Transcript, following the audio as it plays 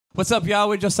What's up, y'all?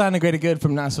 We're Josiah Greater Good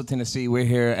from Knoxville, Tennessee. We're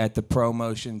here at the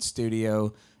ProMotion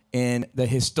studio in the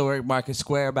historic Market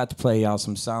Square, about to play y'all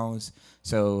some songs.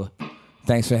 So,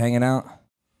 thanks for hanging out.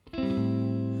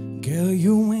 Girl,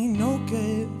 you ain't no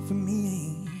good for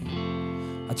me.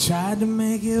 I tried to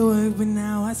make it work, but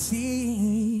now I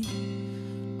see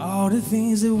all the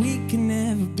things that we can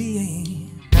never be.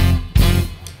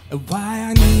 Why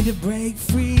I need to break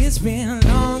free. It's been a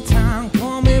long time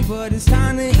coming, but it's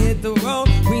time to hit the road.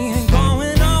 We ain't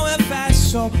going nowhere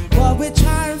fast, so what we're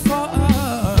trying for,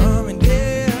 and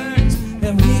it hurts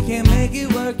that we can't make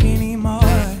it work anymore.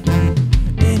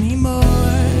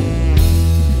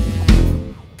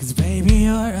 Cause baby,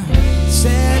 you're a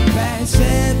setback.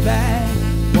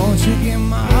 Won't you give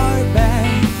my heart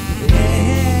back?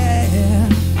 Yeah,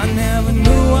 I never knew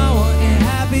I wasn't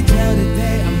happy till the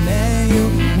day I met you.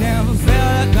 Never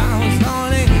felt like I was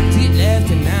lonely till you left,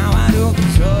 and now I do.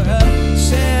 Cause you're a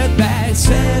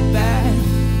setback.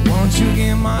 Won't you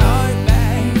give my heart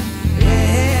back?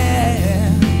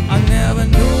 Yeah, I never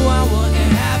knew I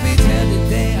wasn't happy till the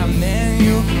day I met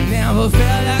you. Never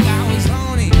felt like I was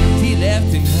lonely till you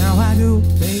left, and now I do,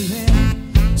 baby.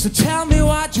 So tell me,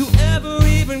 why'd you ever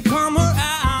even come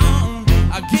around?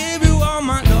 I gave you all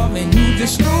my love and you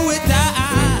just threw it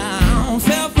down.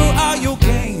 Fell for all your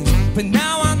games, but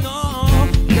now I know,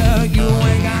 girl, you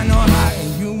ain't got no heart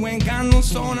and you ain't got no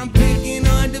soul. I'm picking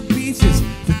up the pieces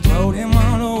to throw them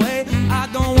all away. I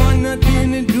don't want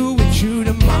nothing to do with you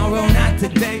tomorrow, not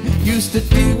today. Used to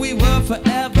think we were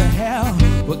forever, hell,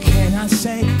 what can I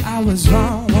say? I was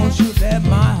wrong, won't you let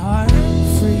my heart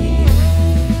free?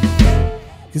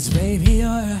 Cause baby, you're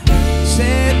a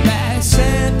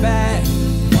setback.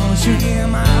 Won't you give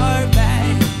my heart back?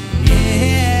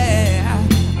 Yeah,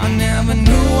 I never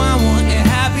knew I wasn't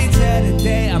happy till the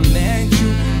day I met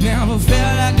you. Never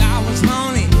felt like I was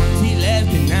lonely till you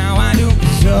left, and now I do.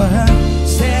 Cause you're a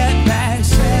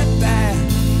setback.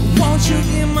 Won't you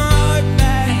give my heart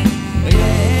back?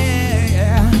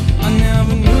 Yeah, I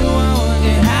never knew I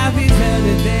wasn't happy till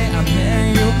the day I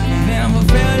met you. Never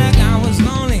felt like I was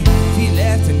lonely till you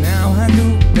left, and now I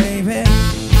do, baby.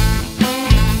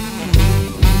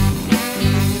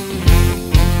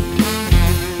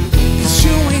 Cause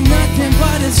you ain't nothing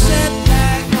but a setback.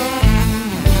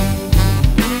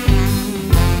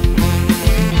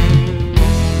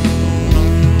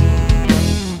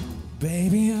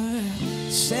 Baby, you're a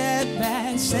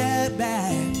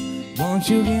setback. Won't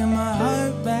you give my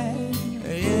heart back?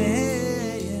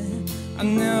 Yeah, I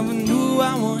never knew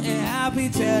I wasn't happy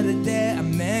till the day I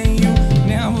met you.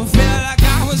 Never felt like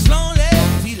I was lonely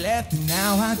till you left, and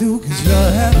now I do. Cause you're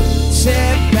a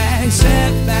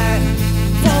setback.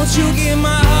 Won't you give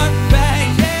my heart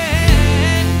back?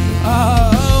 Yeah.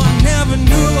 Oh, I never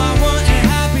knew I wasn't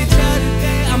happy till the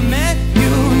day I met you.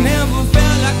 Never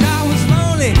felt like I was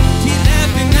lonely till you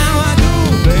left, and now I do,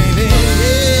 baby.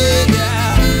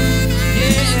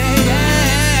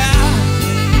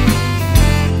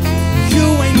 You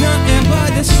ain't nothing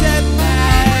but a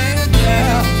setback,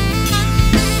 yeah.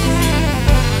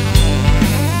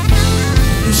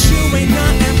 You ain't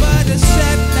nothing but a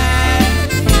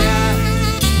setback, yeah.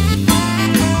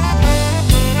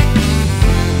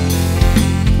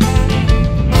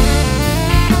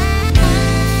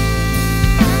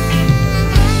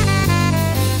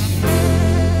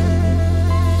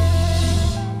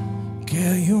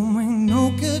 Girl, you ain't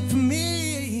no good for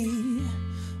me.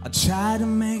 I try to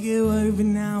make it work, but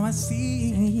now I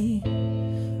see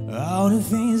all the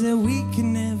things that we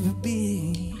can never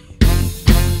be.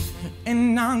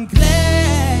 And I'm glad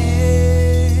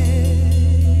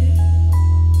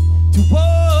to watch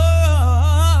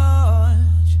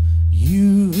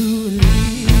you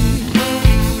leave.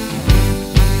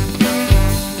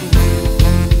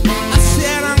 I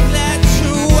said I'm glad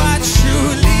to watch you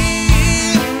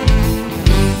leave.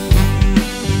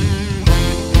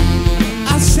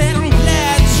 I said I'm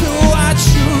glad to watch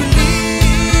you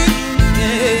leave.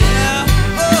 Yeah,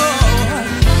 oh.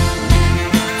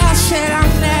 I said I'm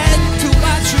glad to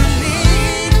watch you leave.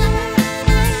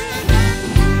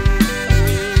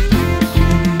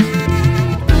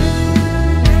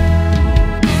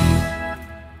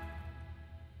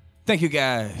 Thank you,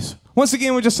 guys. Once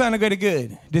again, we're just sounding great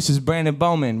good. This is Brandon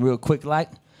Bowman, real quick like.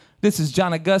 This is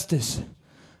John Augustus.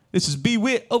 This is B.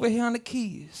 Witt over here on the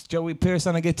keys. Joey Pierce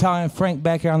on the guitar and Frank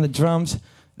back here on the drums.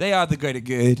 They are the greater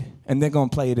good, and they're gonna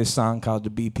play this song called the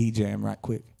BP Jam right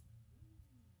quick.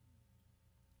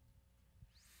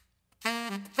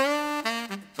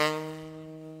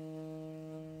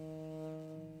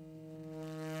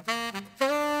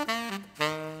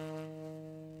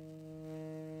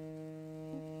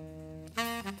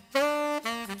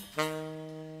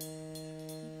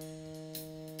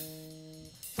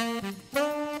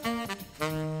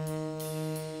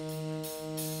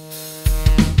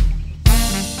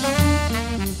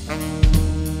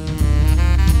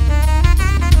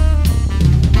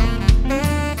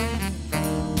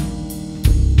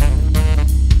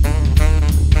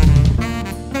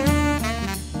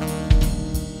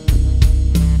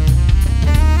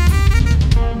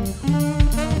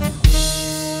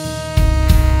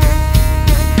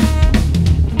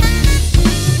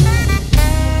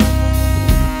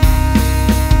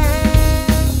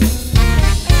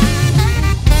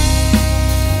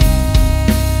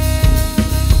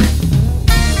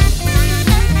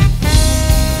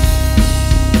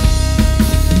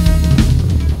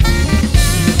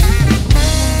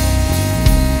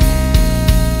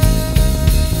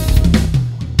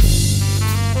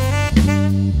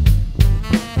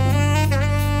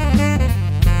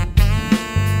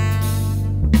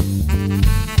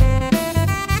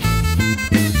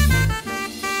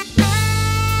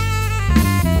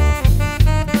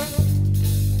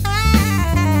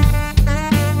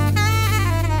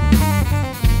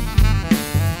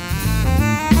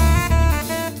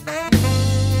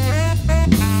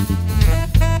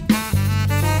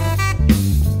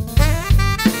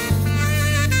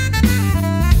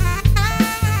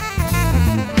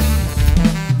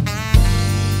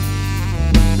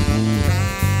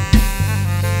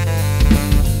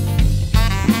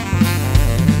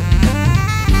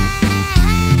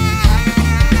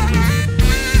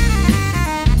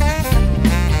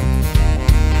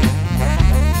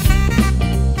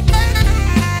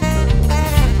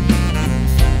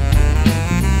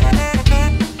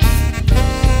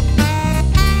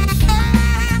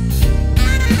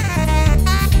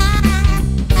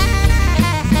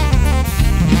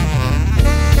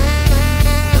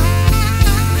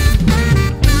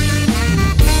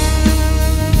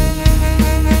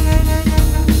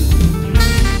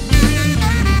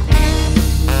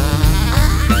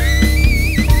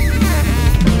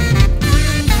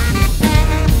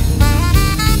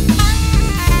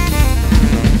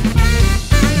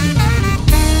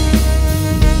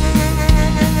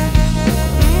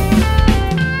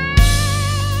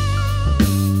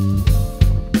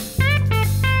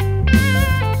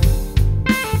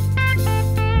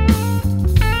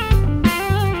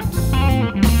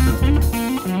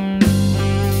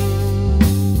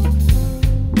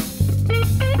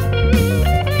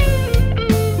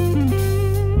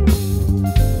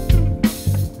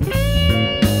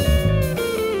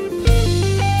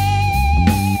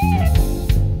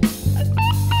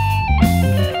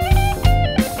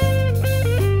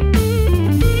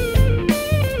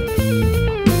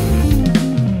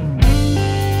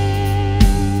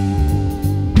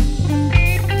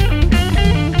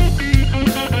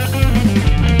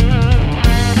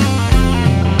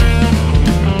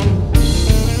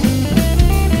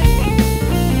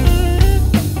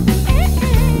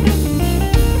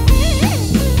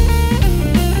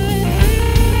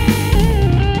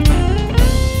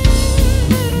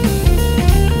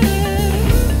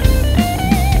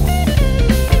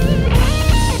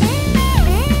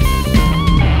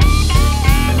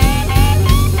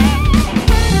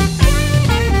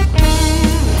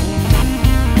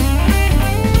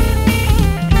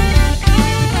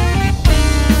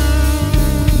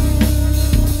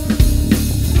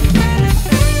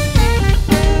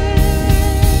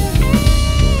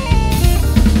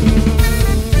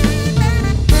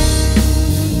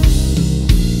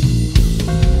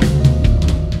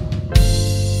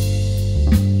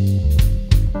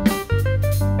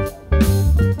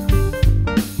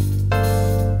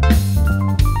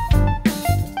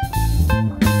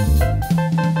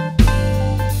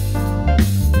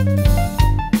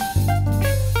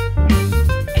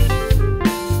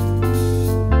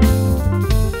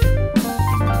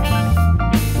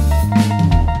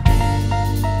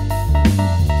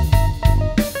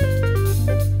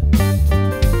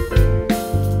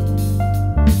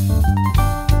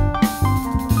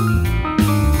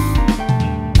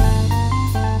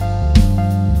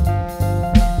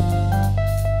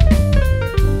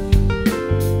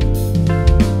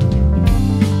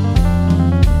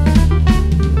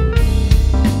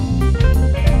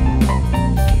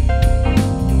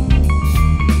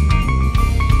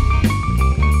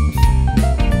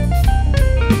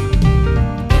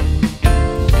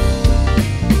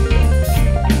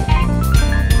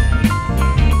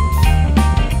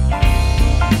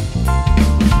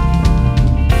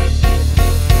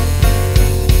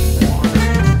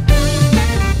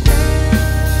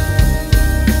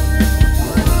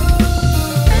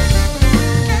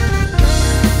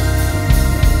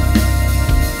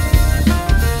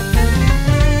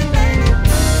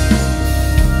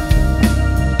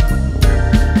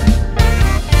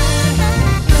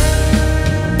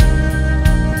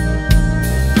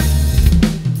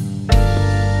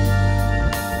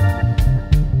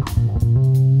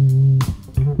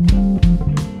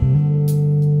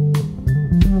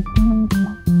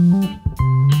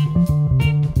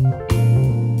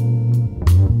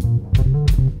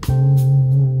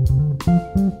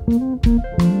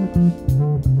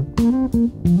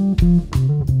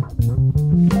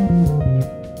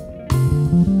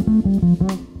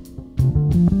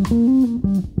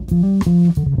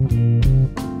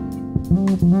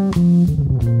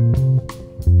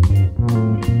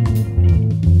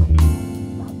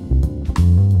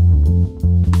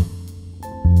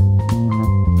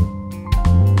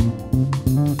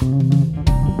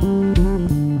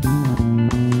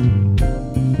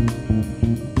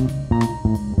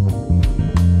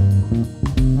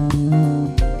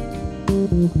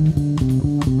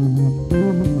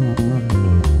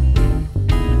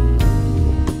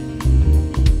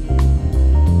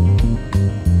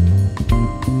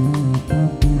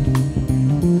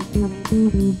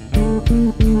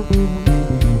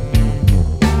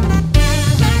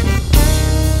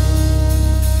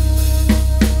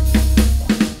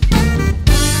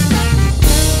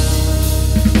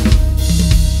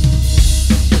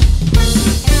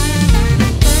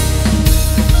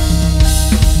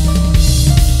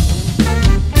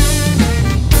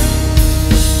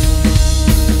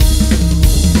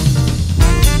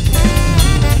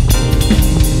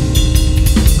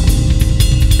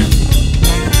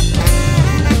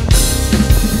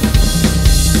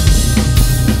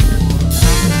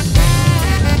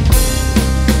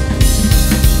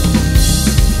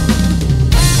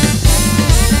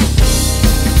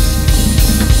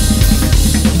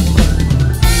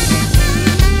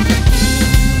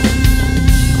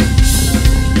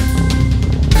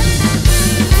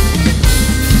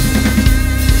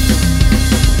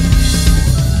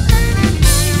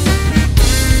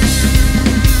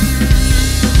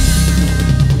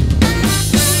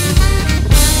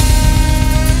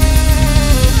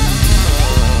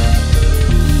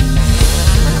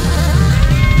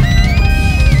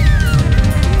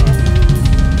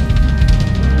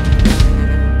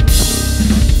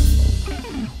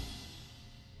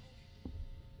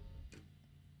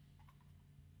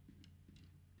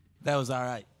 That was all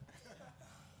right.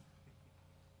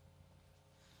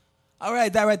 All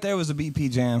right, that right there was a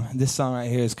BP jam. This song right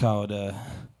here is called, what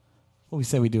we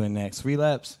say we doing next?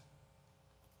 Relapse?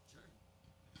 Sure.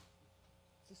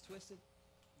 Is this twisted?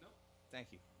 No. Thank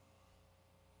you.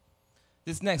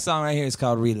 This next song right here is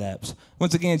called Relapse.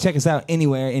 Once again, check us out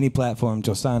anywhere, any platform,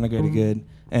 Josiah Good,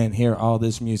 and hear all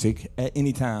this music at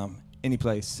any time, any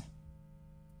place.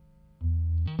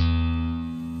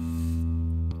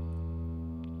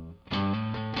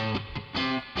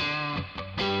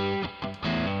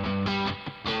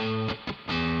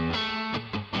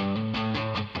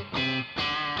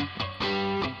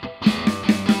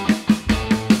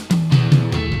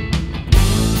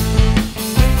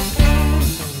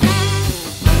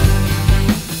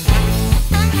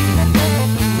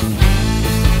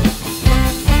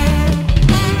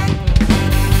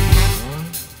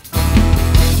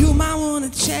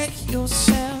 Check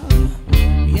yourself,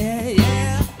 yeah,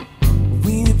 yeah.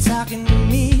 When you're talking to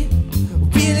me,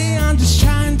 really I'm just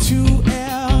trying to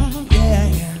help, yeah,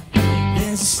 yeah.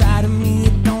 There's a side of me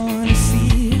you don't wanna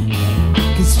see,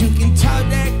 'cause you can talk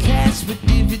that cash, but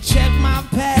if you check my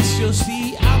past, you'll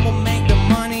see I will make the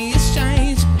money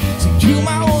exchange. So you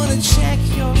might wanna check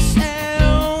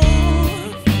yourself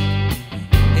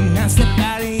and not step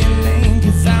out of your lane,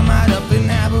 'cause I might up and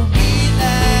have a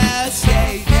relapse,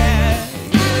 yeah, yeah.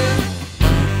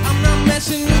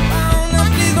 Messing around, now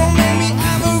please don't make me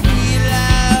have a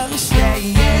relapse, yeah,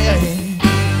 yeah.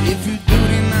 If you do,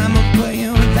 then I'ma put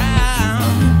you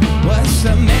down. What's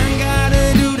a man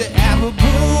gotta do to have a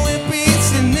boo and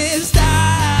peace in this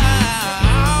time?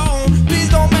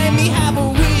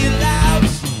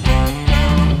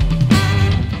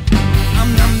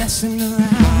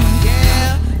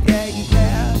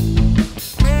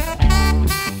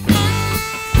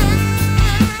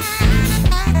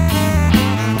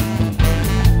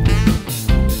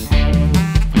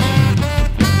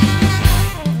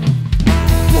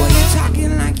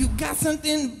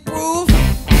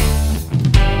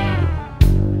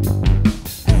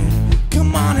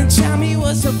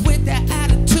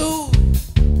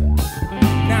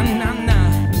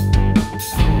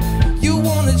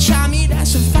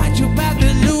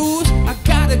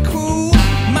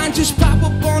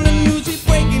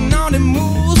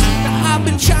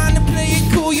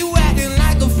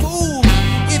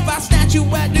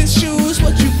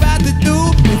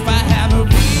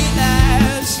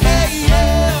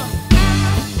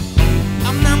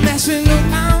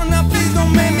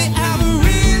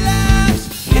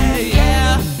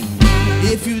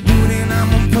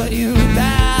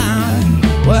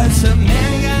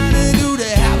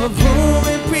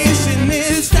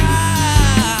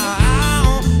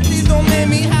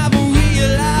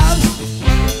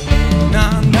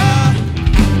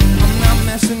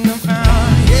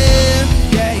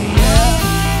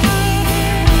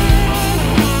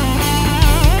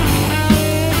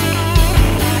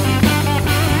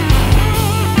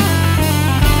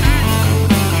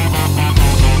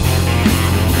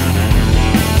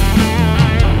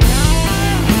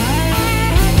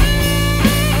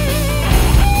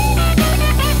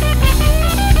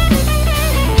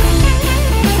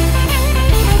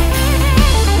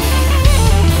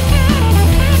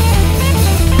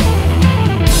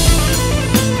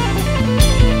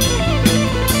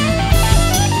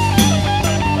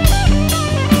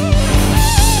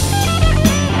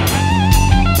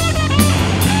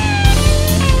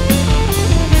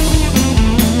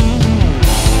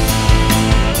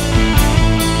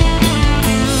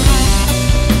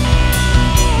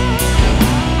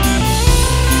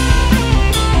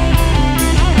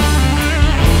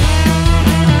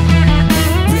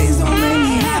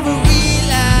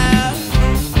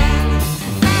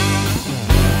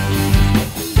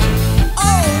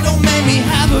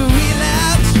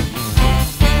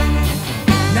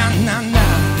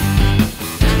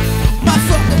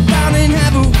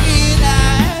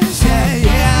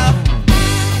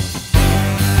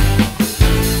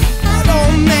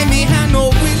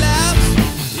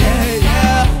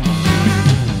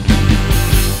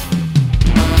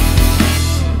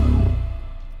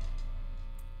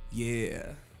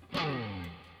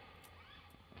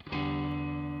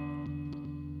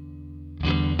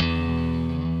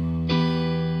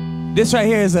 This right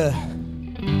here is a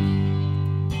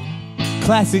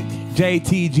classic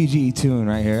JTGG tune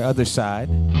right here, Other Side.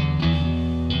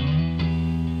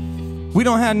 We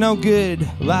don't have no good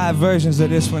live versions of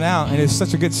this one out, and it's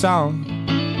such a good song.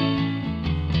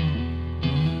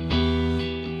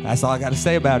 That's all I got to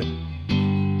say about it.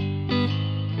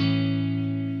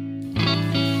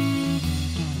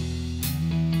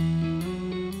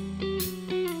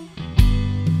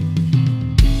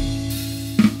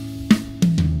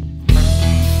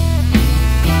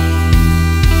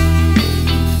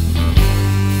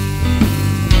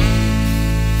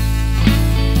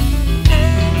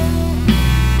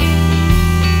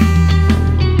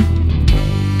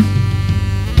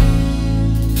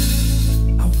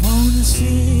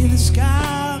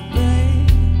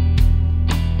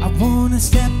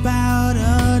 Step out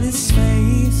of this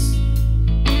space.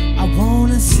 I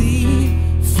wanna see,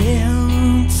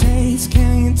 feel, taste.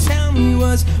 Can you tell me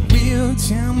what's real?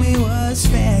 Tell me what's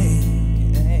fake.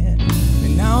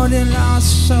 And all the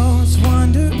lost souls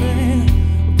wondering,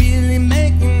 really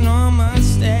making no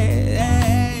mistake.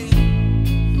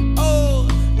 Oh,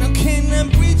 now can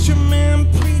that preacher man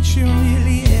preach? You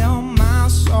really help my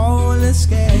soul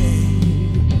escape.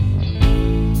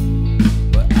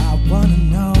 But I wanna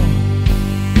know.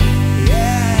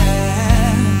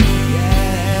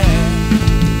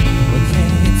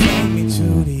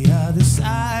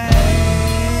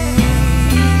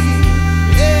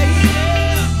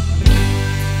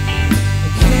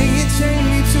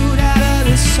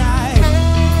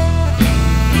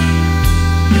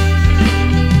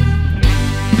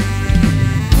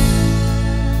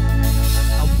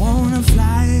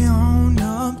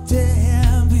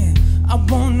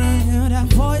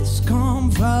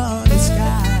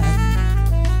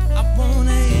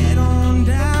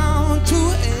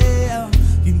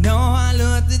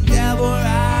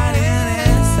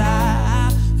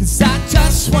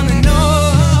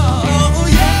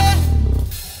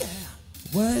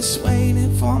 What's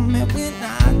waiting for me when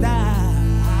I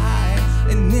die?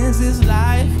 And is this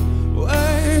life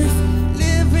worth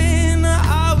living, or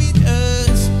are we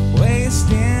just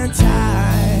wasting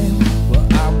time? Well,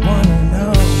 I wanna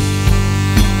know.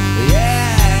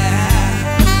 Yeah,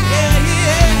 yeah,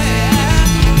 yeah.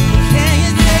 Can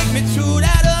you take me to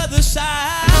that other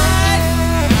side?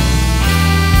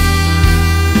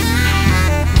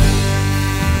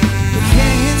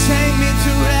 Can you take me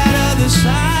to that other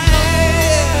side?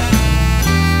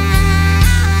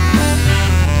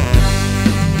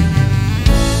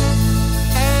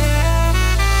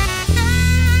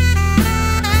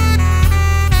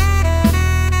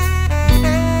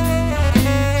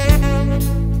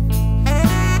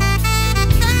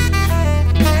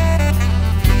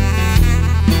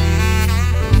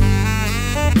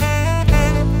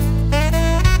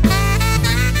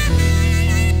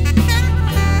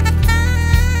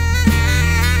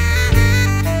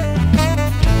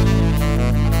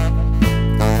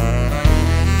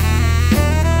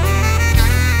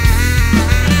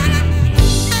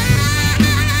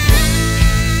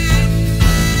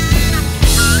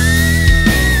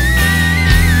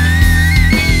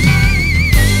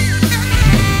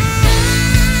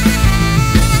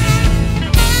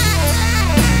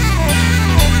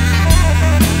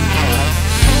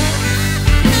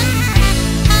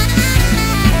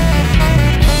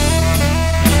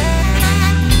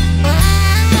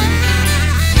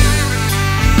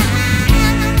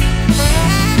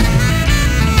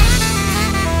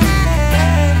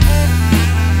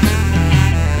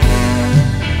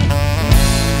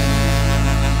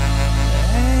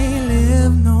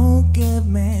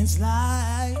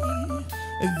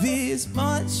 This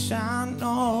much I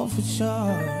know for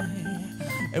sure.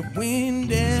 And when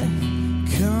death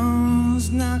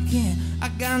comes knocking, I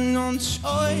got no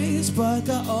choice but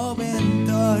to open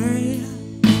the door.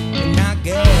 And I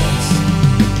guess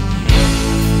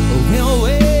we'll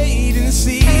wait and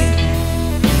see.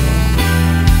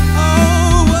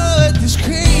 Oh, what this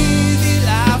crazy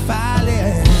life I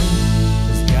live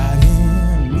has got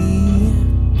in me.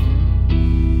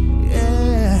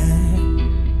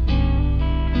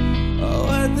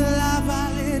 The life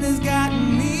I live has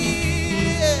gotten me.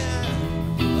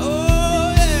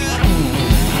 Oh yeah.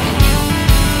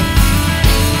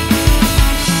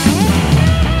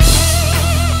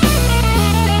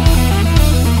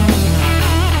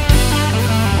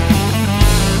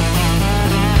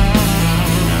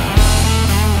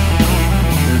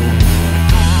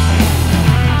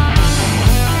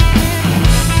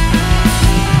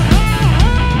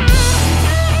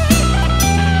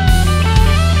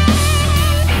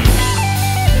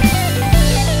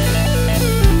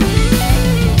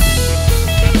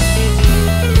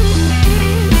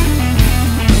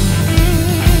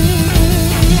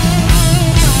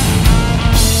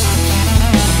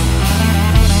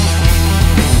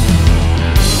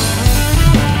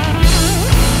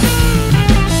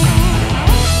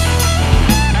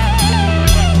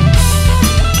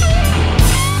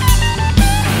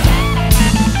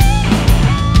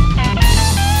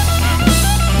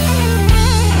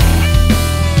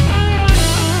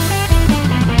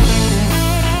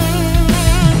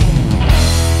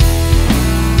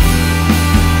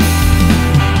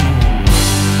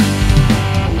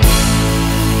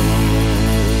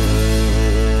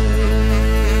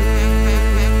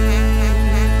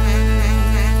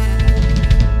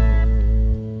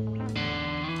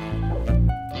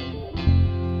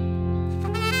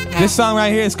 This song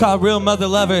right here is called Real Mother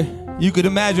Lover. You could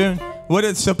imagine what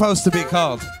it's supposed to be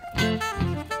called.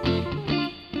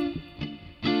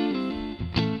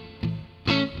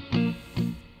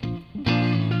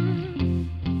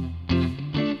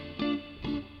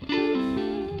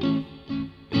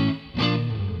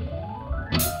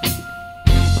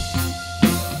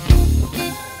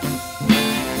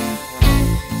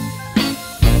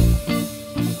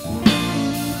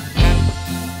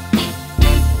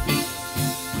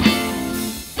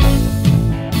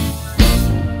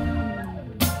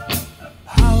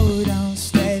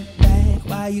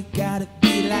 You gotta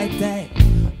be like that,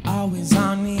 always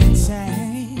on the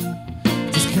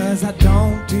attack. Just cause I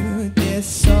don't do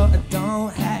this or I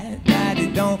don't have that,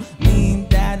 it don't mean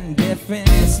that I'm different,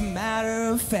 it's a matter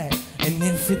of fact. And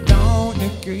if you don't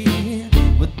agree,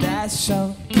 well that's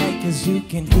okay, cause you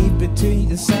can keep it to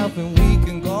yourself and we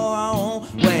can go our own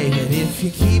way. But if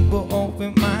you keep an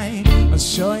open mind, I'm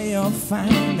sure you'll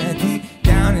find that deep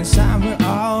down inside we're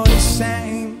all the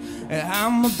same.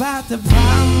 I'm about to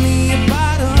pop me a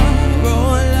bottle,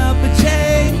 roll up a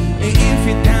chain. And if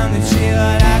you're down to chill,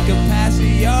 I could pass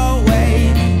it your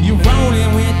way. You're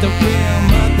rolling with the real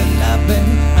mother loving,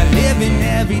 I'm living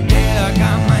every day like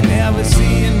I might never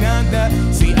see another.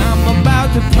 See, I'm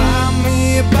about to pop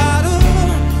me a bottle,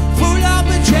 roll up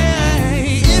a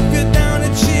chain. If you're down to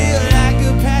chill, I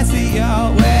could pass it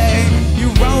your way.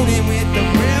 You're rolling with the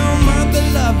real mother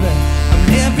loving, I'm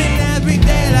living every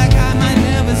day like I might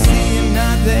never see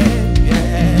another,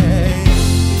 yeah.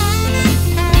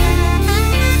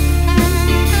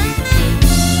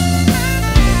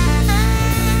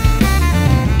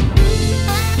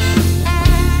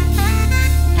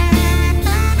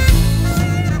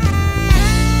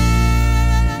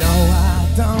 No, I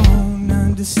don't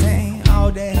understand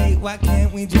all the hate. Why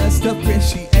can't we just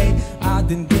appreciate all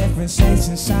the different shapes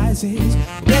and sizes?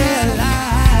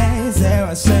 Realize there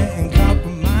are certain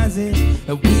compromises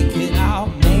that we could all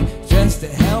make just to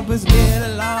help us get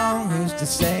along. Who's to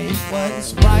say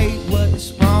what's right,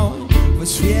 what's wrong,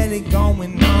 what's really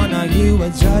going on? Are you a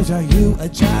judge, are you a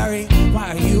jury?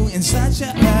 Why are you in such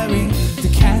a hurry to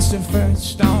cast the first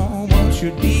stone? Won't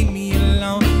you leave me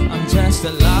alone? I'm just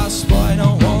a lost boy,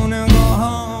 don't wanna go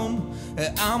home.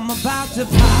 I'm about to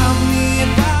pop me a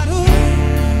bottle,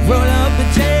 roll up a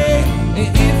J. And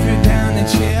if you're down to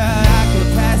chill, I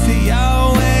could pass it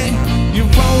your way. You're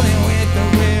rolling with the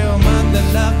real mother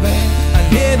loving, I'm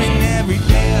living every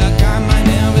day like I might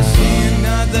never see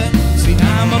another. See,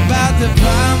 I'm about to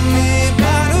pop me a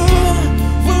bottle,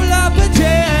 roll up a J.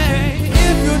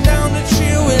 If you're down to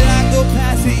chill, well, I go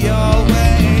pass it your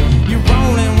way. You're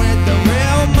rolling with the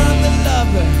real mother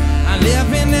lover, I'm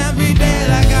living every day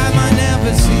like I might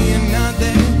never see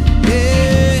another, yeah.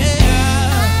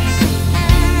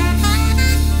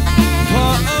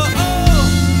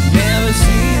 Never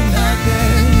see another,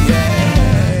 yeah.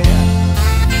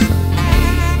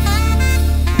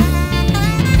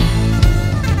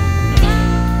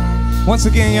 Once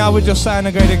again, y'all, with Josiah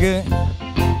the Greater Good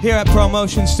here at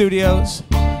ProMotion Studios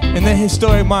in the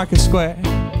historic Market Square.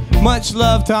 Much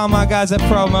love to all my guys at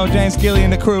Promo, James Gilly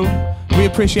and the crew. We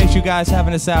appreciate you guys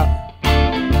having us out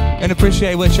and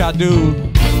appreciate what y'all do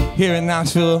here in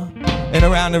Knoxville and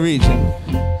around the region.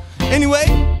 Anyway,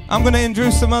 I'm gonna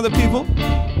introduce some other people.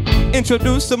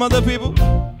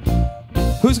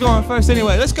 Who's going first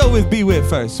anyway? Let's go with B-Wit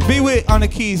first. B-Wit on the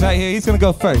keys right here, he's gonna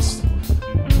go first.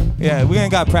 Yeah, we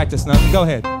ain't got practice nothing, go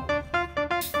ahead.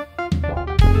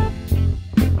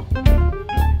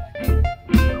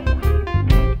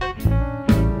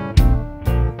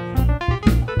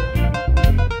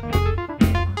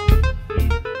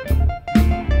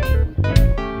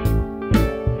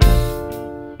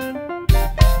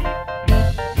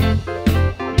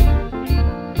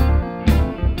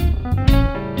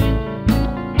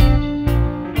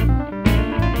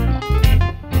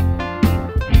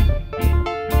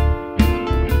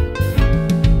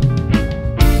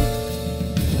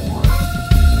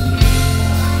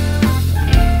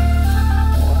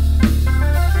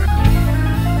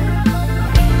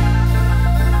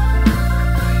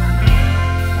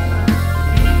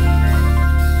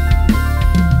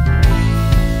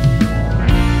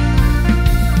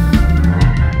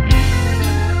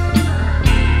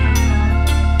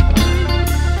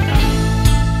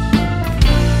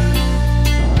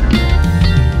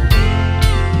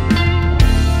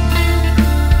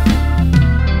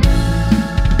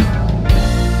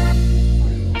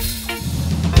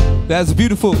 That's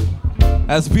beautiful.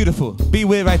 That's beautiful.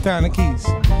 B-Wit right there on the keys.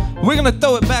 We're gonna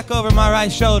throw it back over my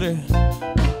right shoulder.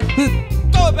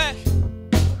 Throw it back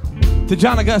to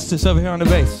John Augustus over here on the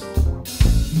bass.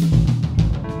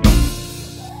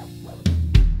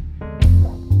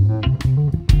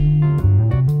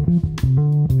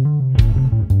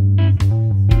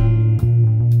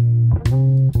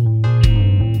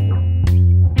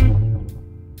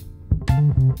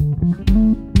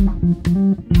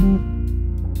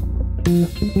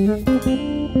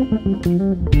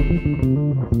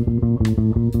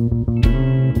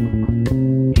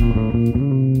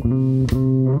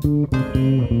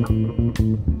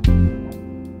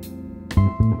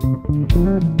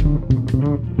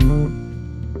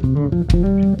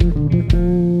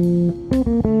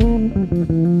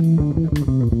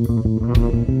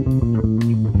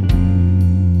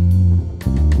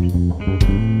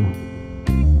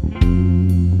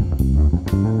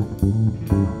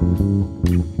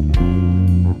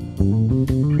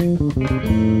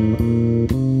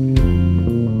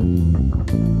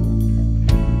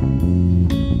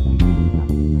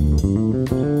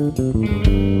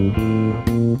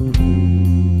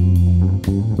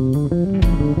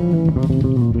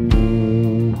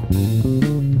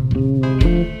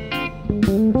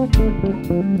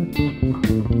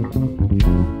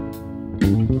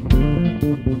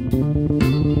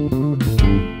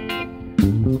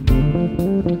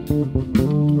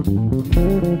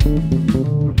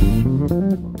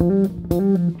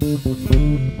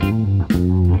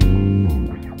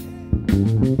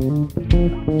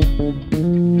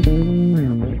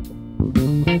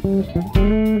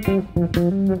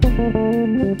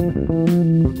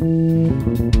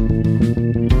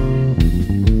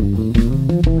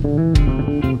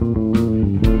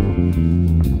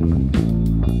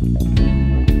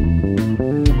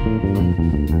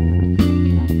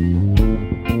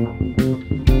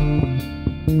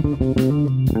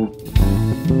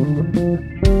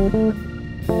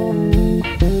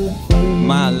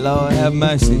 My Lord have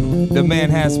mercy. The man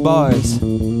has bars.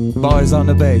 Bars on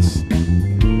the bass.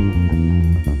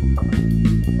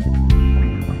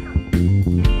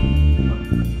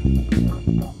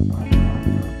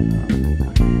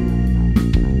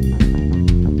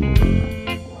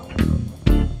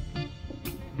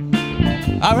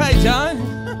 All right, John.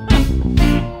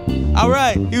 All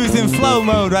right, he was in flow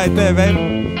mode right there, baby.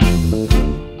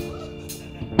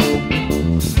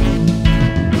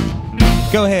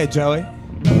 Go ahead, Joey.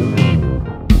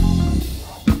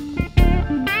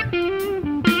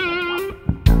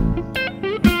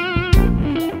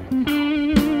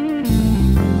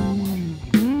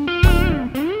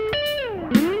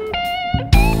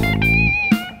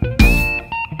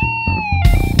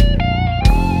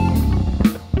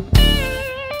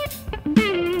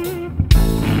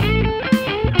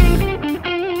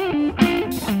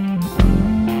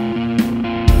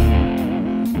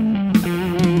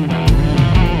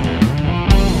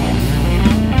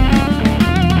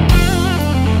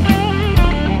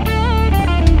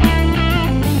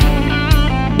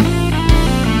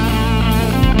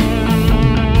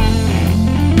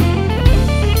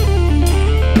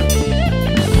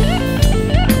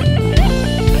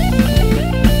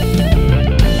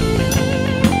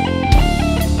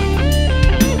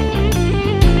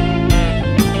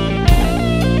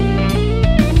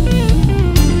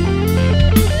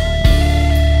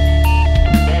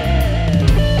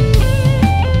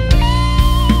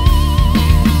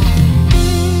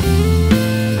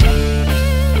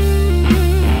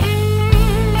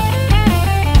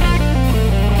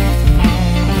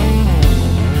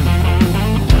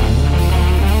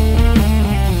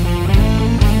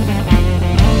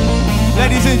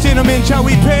 Ladies and gentlemen, shall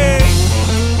we pray?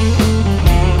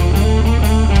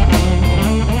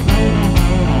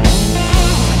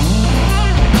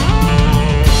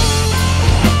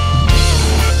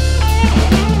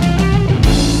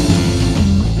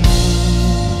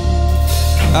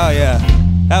 Oh yeah,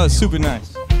 that was super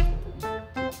nice.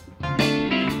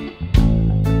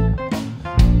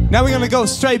 Now we're gonna go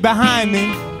straight behind me.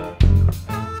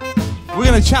 We're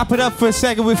gonna chop it up for a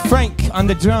second with Frank on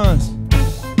the drums.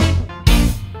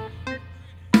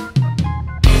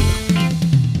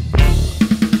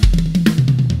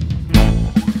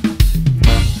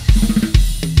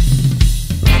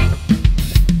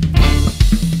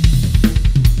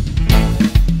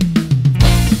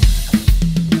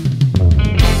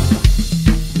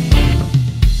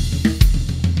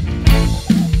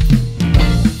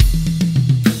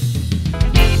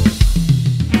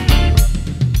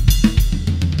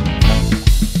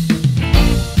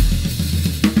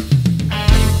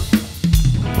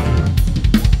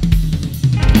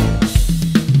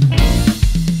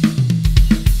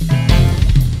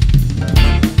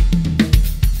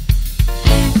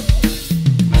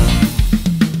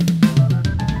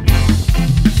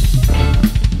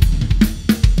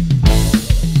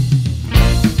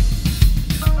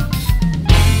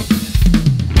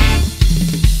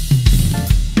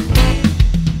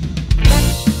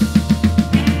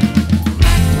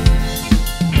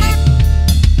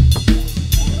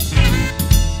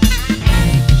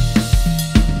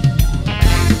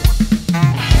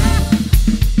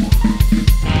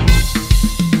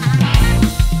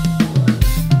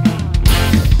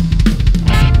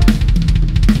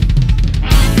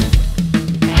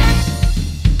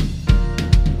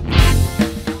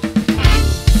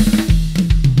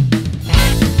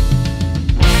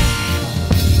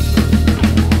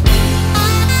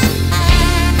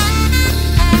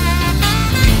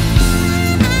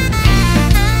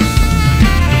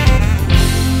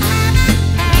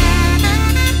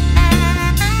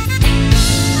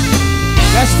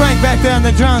 Frank back there on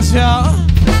the drums, y'all.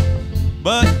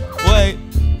 But wait,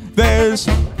 there's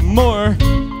more.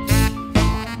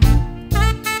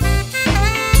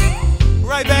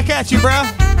 Right back at you, bro.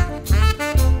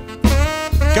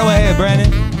 Go ahead, Brandon.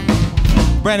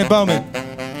 Brandon Bowman.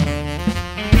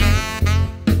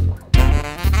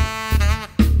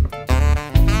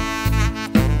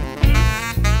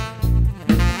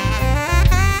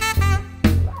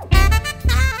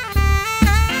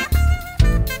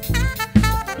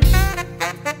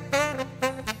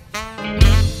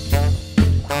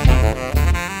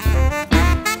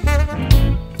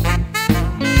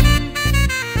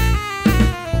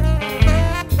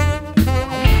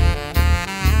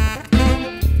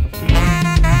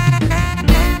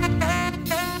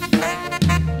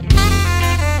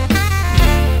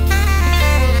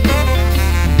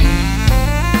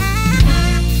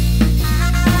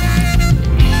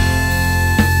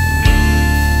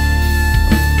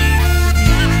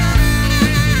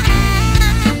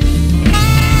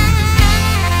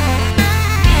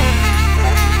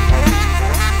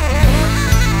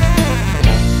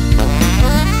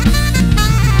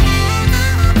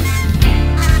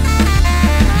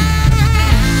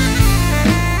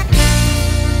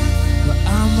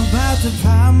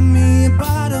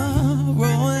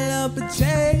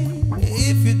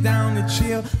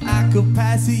 I could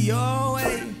pass it your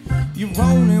way. You're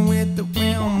rolling with the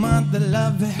realm of the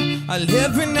lover. I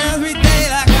live in every day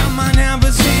like I might never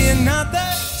see another.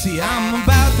 See, I'm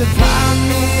about to find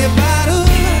me a bottle,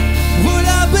 pull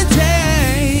up a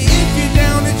day. If you're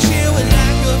down to chill, I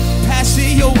could pass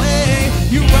it your way.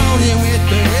 You're rolling with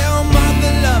the realm of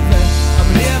the lover. I'm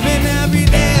living every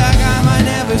day like I might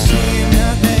never see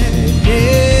another.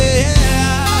 Yeah.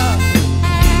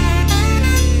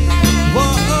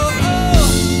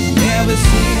 Never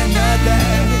see another,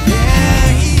 yeah,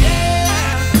 yeah.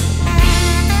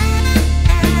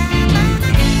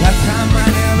 That time I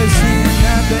never see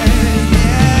another, yeah.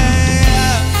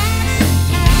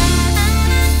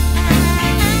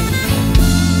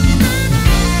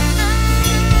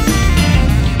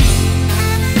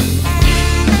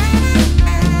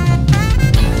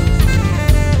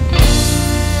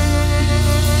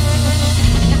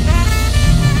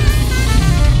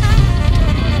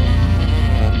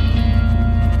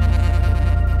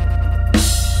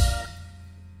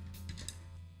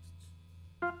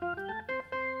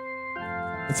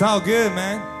 It's all good,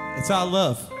 man. It's all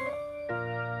love.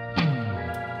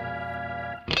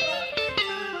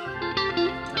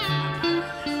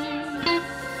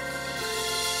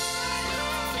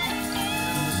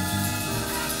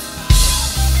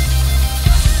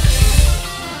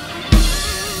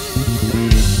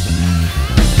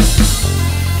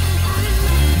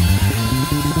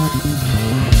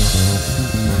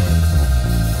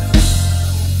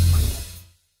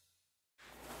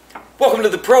 Welcome to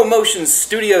the ProMotion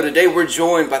studio. Today we're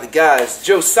joined by the guys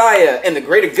Josiah and the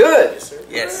Greater Good.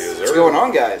 Yes. What's going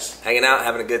on, guys? Hanging out,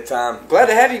 having a good time. Glad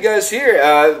to have you guys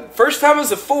here. First time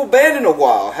as a full band in a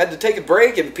while. Had to take a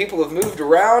break and people have moved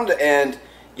around and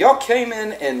y'all came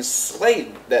in and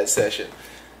slayed that session.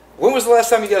 When was the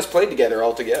last time you guys played together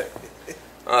all together?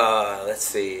 Let's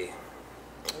see.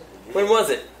 When was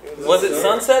it? Was it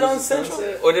Sunset on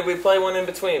Central? Or did we play one in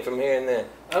between from here and there?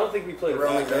 I don't think we played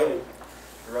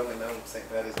Rolling down St.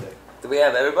 Patty's Day. Did we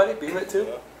have everybody? Beat it too?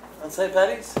 On St.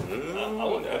 Patty's? I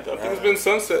think it's been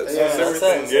Sunset.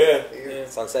 Sunset.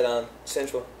 Sunset on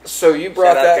Central. So you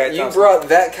brought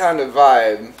that kind of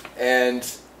vibe, and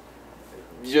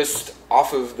just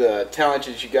off of the talent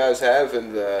that you guys have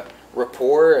and the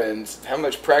rapport and how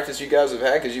much practice you guys have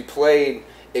had, because you played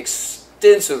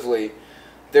extensively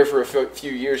there for a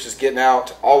few years, just getting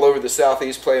out all over the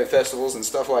Southeast playing festivals and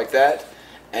stuff like that,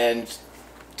 and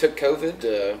took COVID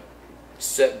to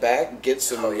set back, get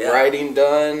some writing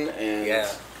done, and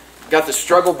got the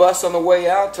Struggle Bus on the way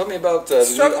out. Tell me about the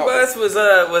Struggle Bus was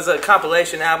a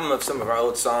compilation album of some of our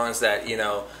old songs that, you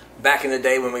know, back in the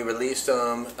day when we released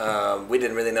them, we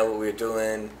didn't really know what we were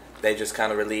doing. They just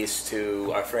kind of released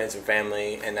to our friends and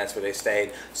family, and that's where they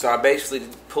stayed. So I basically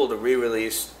pulled a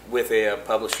re-release with a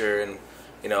publisher and,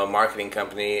 you know, a marketing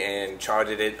company, and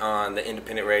charted it on the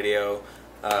independent radio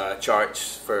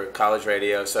charts for college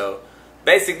radio. So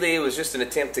basically it was just an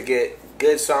attempt to get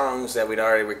good songs that we'd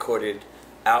already recorded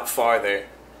out farther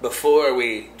before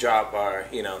we drop our,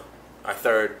 you know, our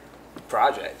third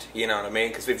project, you know what I mean?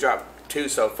 Because we've dropped 2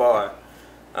 so far.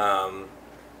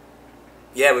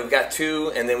 Yeah, we've got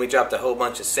 2, and then we dropped a whole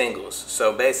bunch of singles.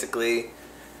 So basically,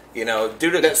 you know,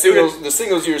 due to the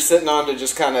singles you were sitting on to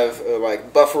just kind of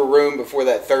like buffer room before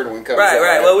that third one comes out.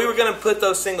 Right. Well, we were going to put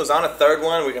those singles on a third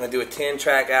one. We're going to do a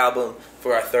 10-track album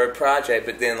for our third project,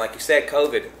 but then, like you said,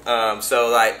 COVID. So,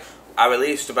 like, I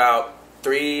released about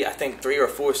 3 or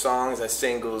 4 songs as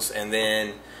singles, and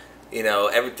then, you know,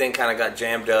 everything kind of got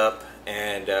jammed up,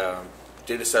 and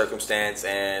due to circumstance,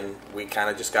 and we kind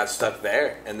of just got stuck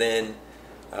there. And then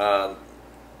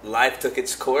life took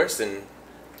its course, and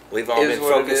we've all been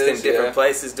focused in different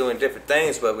places doing different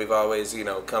things, but we've always, you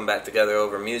know, come back together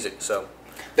over music. So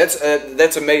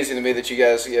that's amazing to me that you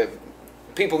guys,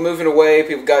 people moving away,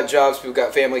 people got jobs, people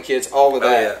got family, kids, all of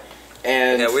that.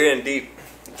 And we're in deep.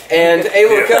 And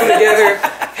able to come together,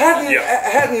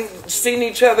 hadn't seen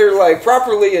each other like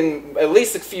properly in at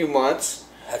least a few months.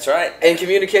 That's right. And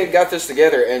communicated, got this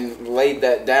together, and laid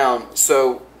that down.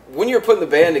 So when you're putting the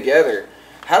band together,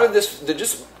 how did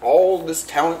just all this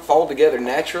talent fall together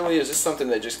naturally? Is this something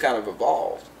that just kind of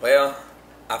evolved? Well,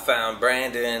 I found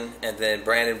Brandon, and then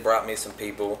Brandon brought me some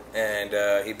people, and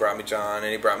he brought me John,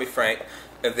 and he brought me Frank.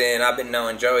 And then I've been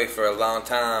knowing Joey for a long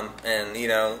time, and, you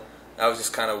know, I was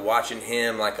just kind of watching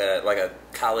him like a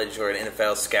college or an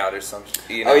NFL scout or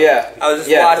something. You know? Oh, yeah. I was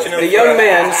just watching him. The young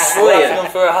man watching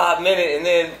him for a hot minute, and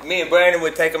then me and Brandon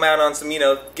would take him out on some, you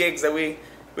know, gigs that we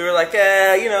were like,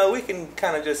 you know, we can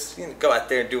kind of just, you know, go out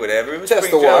there and do whatever. Test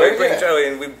the water. Bring Joey,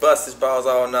 and we bust his balls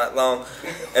all night long.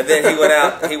 And then he went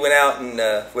out and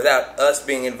without us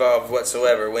being involved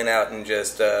whatsoever, went out and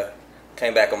just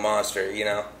came back a monster, you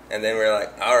know. And then we were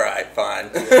like, all right, fine.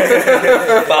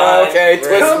 Fine. Okay,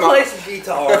 come play some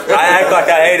guitar. I act like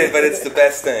I hate it, but it's the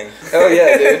best thing. Oh,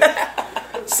 yeah, dude.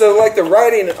 So, like, the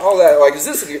writing and all that, like, is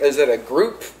it a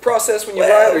group process when you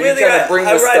write, or really, you kind of bring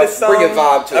bring a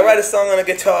vibe to it? I write a song on a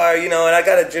guitar, you know, and I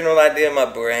got a general idea in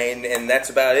my brain, and that's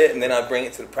about it. And then I bring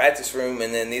it to the practice room,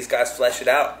 and then these guys flesh it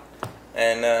out.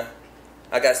 And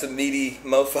I got some meaty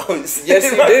mofos. Yes,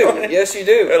 you do. Yes, you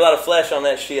do. There's a lot of flesh on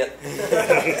that shit.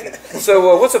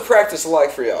 So, what's a practice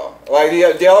like for y'all? Like, do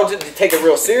y'all just take it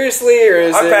real seriously, or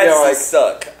is Our it, practices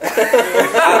suck.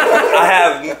 I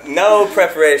have no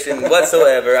preparation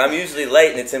whatsoever. I'm usually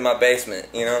late, and it's in my basement,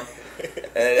 you know.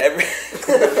 And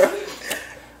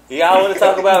y'all want to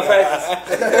talk about practice?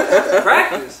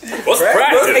 Practice? What's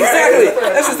practice? Exactly.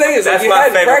 That's the thing. That's my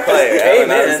favorite player. Alan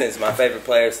Iverson's my favorite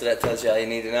player, so that tells you all you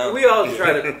need to know. We all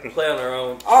try to play on our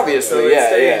own. Obviously,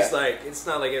 so like it's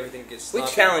not like everything gets. We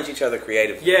challenge each other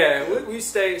creatively. Yeah, we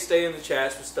stay in the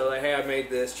chats with stuff like, hey, I made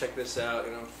this, check this out,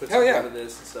 you know, put some into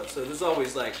this and stuff. So there's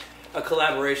always like a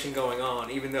collaboration going on,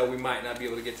 even though we might not be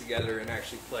able to get together and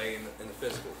actually play in the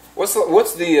physical.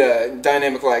 What's the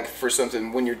dynamic like for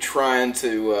something when you're trying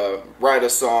to write a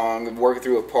song, work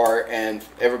through a part, and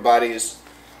everybody's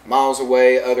miles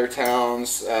away, other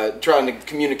towns, trying to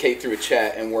communicate through a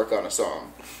chat and work on a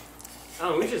song?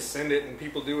 Oh, we just send it and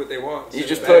people do what they want. You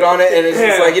just put on it and it's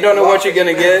just like you don't know what you're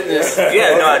gonna get.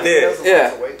 Yeah, no, I did.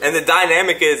 Yeah. And the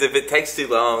dynamic is if it takes too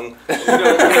long, somebody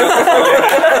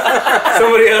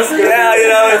else. Yeah, you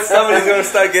know, somebody's gonna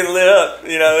start getting lit up.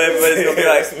 You know, everybody's gonna be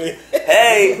like,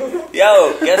 "Hey,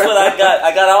 yo, guess what I got?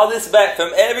 I got all this back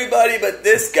from everybody but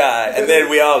this guy." And then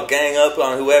we all gang up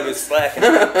on whoever's slacking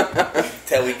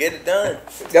until we get it done.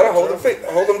 Gotta hold them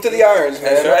to the irons,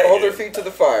 man. That's right. Hold their feet to the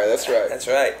fire. That's right. That's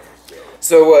right.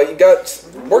 So you got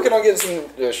working on getting some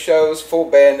shows, full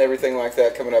band, and everything like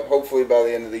that coming up. Hopefully by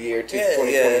the end of the year,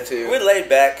 2022. Yeah. We're laid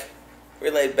back.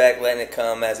 We're laid back, letting it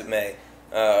come as it may.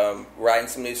 Writing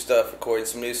some new stuff, recording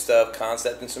some new stuff,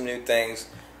 concepting some new things,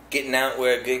 getting out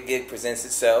where a good gig presents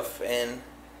itself, and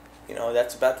you know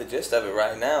that's about the gist of it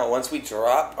right now. Once we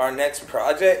drop our next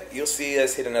project, you'll see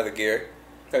us hit another gear.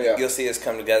 Oh, yeah. You'll see us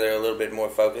come together a little bit more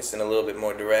focused and a little bit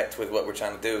more direct with what we're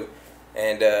trying to do,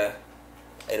 and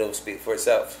it'll speak for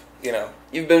itself, you know.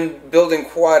 You've been building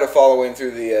quite a following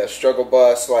through the struggle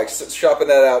bus, like shopping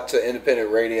that out to independent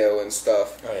radio and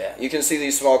stuff. Oh, yeah. You can see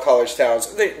these small college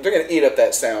towns, they're going to eat up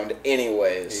that sound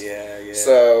anyways. Yeah.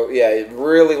 So, yeah,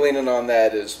 really leaning on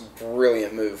that is a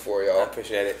brilliant move for y'all. I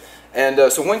appreciate it.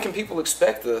 And so when can people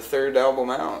expect the third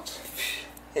album out?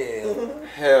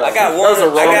 Hell. I got That one. was a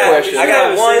wrong question. I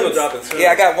got one. dropping soon. Yeah,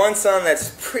 I got one song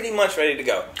that's pretty much ready to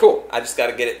go. Cool. I just got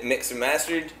to get it mixed and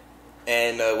mastered.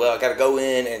 And, I got to go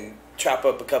in and chop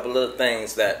up a couple little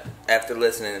things that, after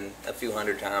listening a few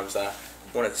hundred times, I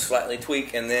want to slightly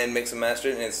tweak and then mix and master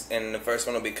it. And the first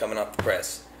one will be coming off the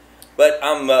press. But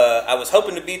I was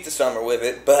hoping to beat the summer with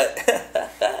it, but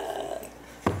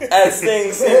as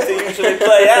things seem to usually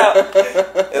play out,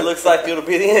 it looks like it'll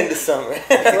be the end of summer.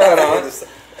 Right on.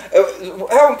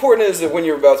 How important is it when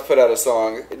you're about to put out a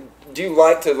song? Do you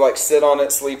like to sit on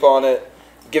it, sleep on it,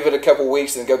 give it a couple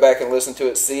weeks and go back and listen to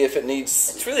it, see if it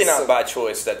needs... It's really not by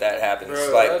choice that happens.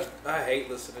 Bro, like I hate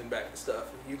listening back to stuff.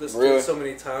 You listen Really? to it so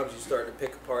many times, you start to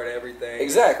pick apart everything.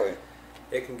 Exactly.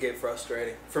 It can get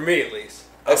frustrating. For me, at least.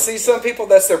 I see some people,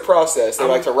 that's their process. They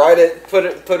like to write it, put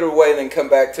it away, and then come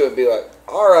back to it and be like,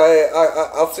 all right,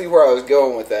 I'll see where I was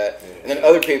going with that. And then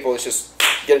other people, it's just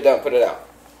get it done, put it out.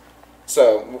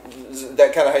 So, is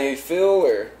that kind of how you feel,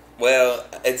 or? Well,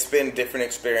 it's been different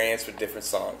experience with different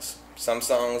songs. Some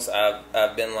songs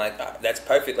I've been like, that's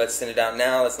perfect, let's send it out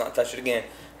now, let's not touch it again.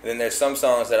 And then there's some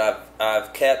songs that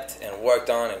I've kept and worked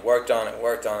on and worked on and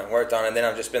worked on and worked on, and then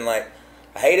I've just been like,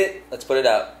 I hate it, let's put it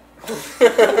out.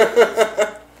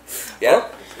 Yeah.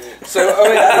 So, I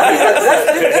mean,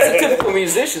 that's a typical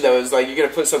musician, though, is like, you're going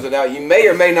to put something out, you may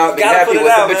or may not be happy with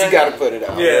it, but you got to put it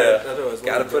out. Yeah.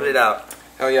 Got to put it out.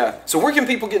 Oh yeah. So where can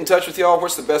people get in touch with y'all?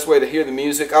 What's the best way to hear the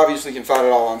music? Obviously you can find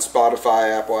it all on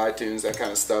Spotify, Apple, iTunes, that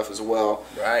kind of stuff as well.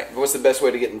 Right. But what's the best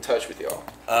way to get in touch with y'all?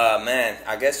 Man,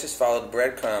 I guess just follow the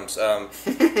breadcrumbs.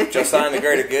 Josiah and the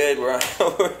Greater Good.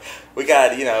 We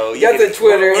got, you know... You got the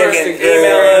Twitter, you can Instagram.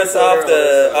 email us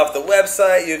off the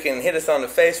website. You can hit us on the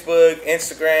Facebook,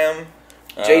 Instagram.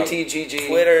 JTGG.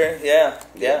 Twitter, yeah.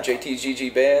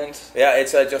 JTGG Band. Yeah,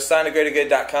 it's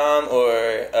JosiahandTheGreaterGood.com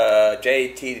or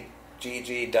JTGG.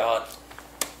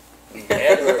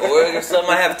 or something.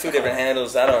 I have 2 different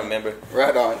handles. I don't remember.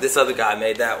 Right on. This other guy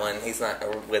made that one. He's not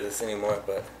with us anymore,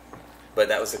 but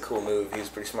that was a cool move. He was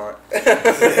pretty smart. Put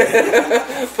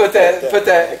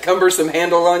that cumbersome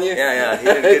handle on you. Yeah.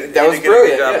 That was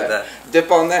brilliant. That. Dip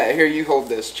on that. Here, you hold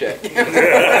this. Check.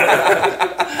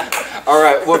 All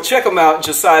right. Well, check them out.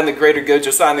 Josiah and the Greater Good.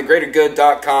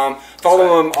 JosiahandTheGreaterGood.com.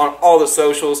 Follow them on all the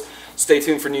socials. Stay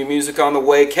tuned for new music on the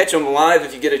way. Catch them live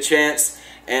if you get a chance.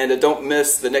 And don't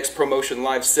miss the next ProMotion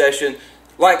live session.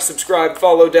 Like, subscribe,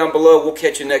 follow down below. We'll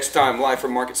catch you next time live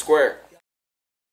from Market Square.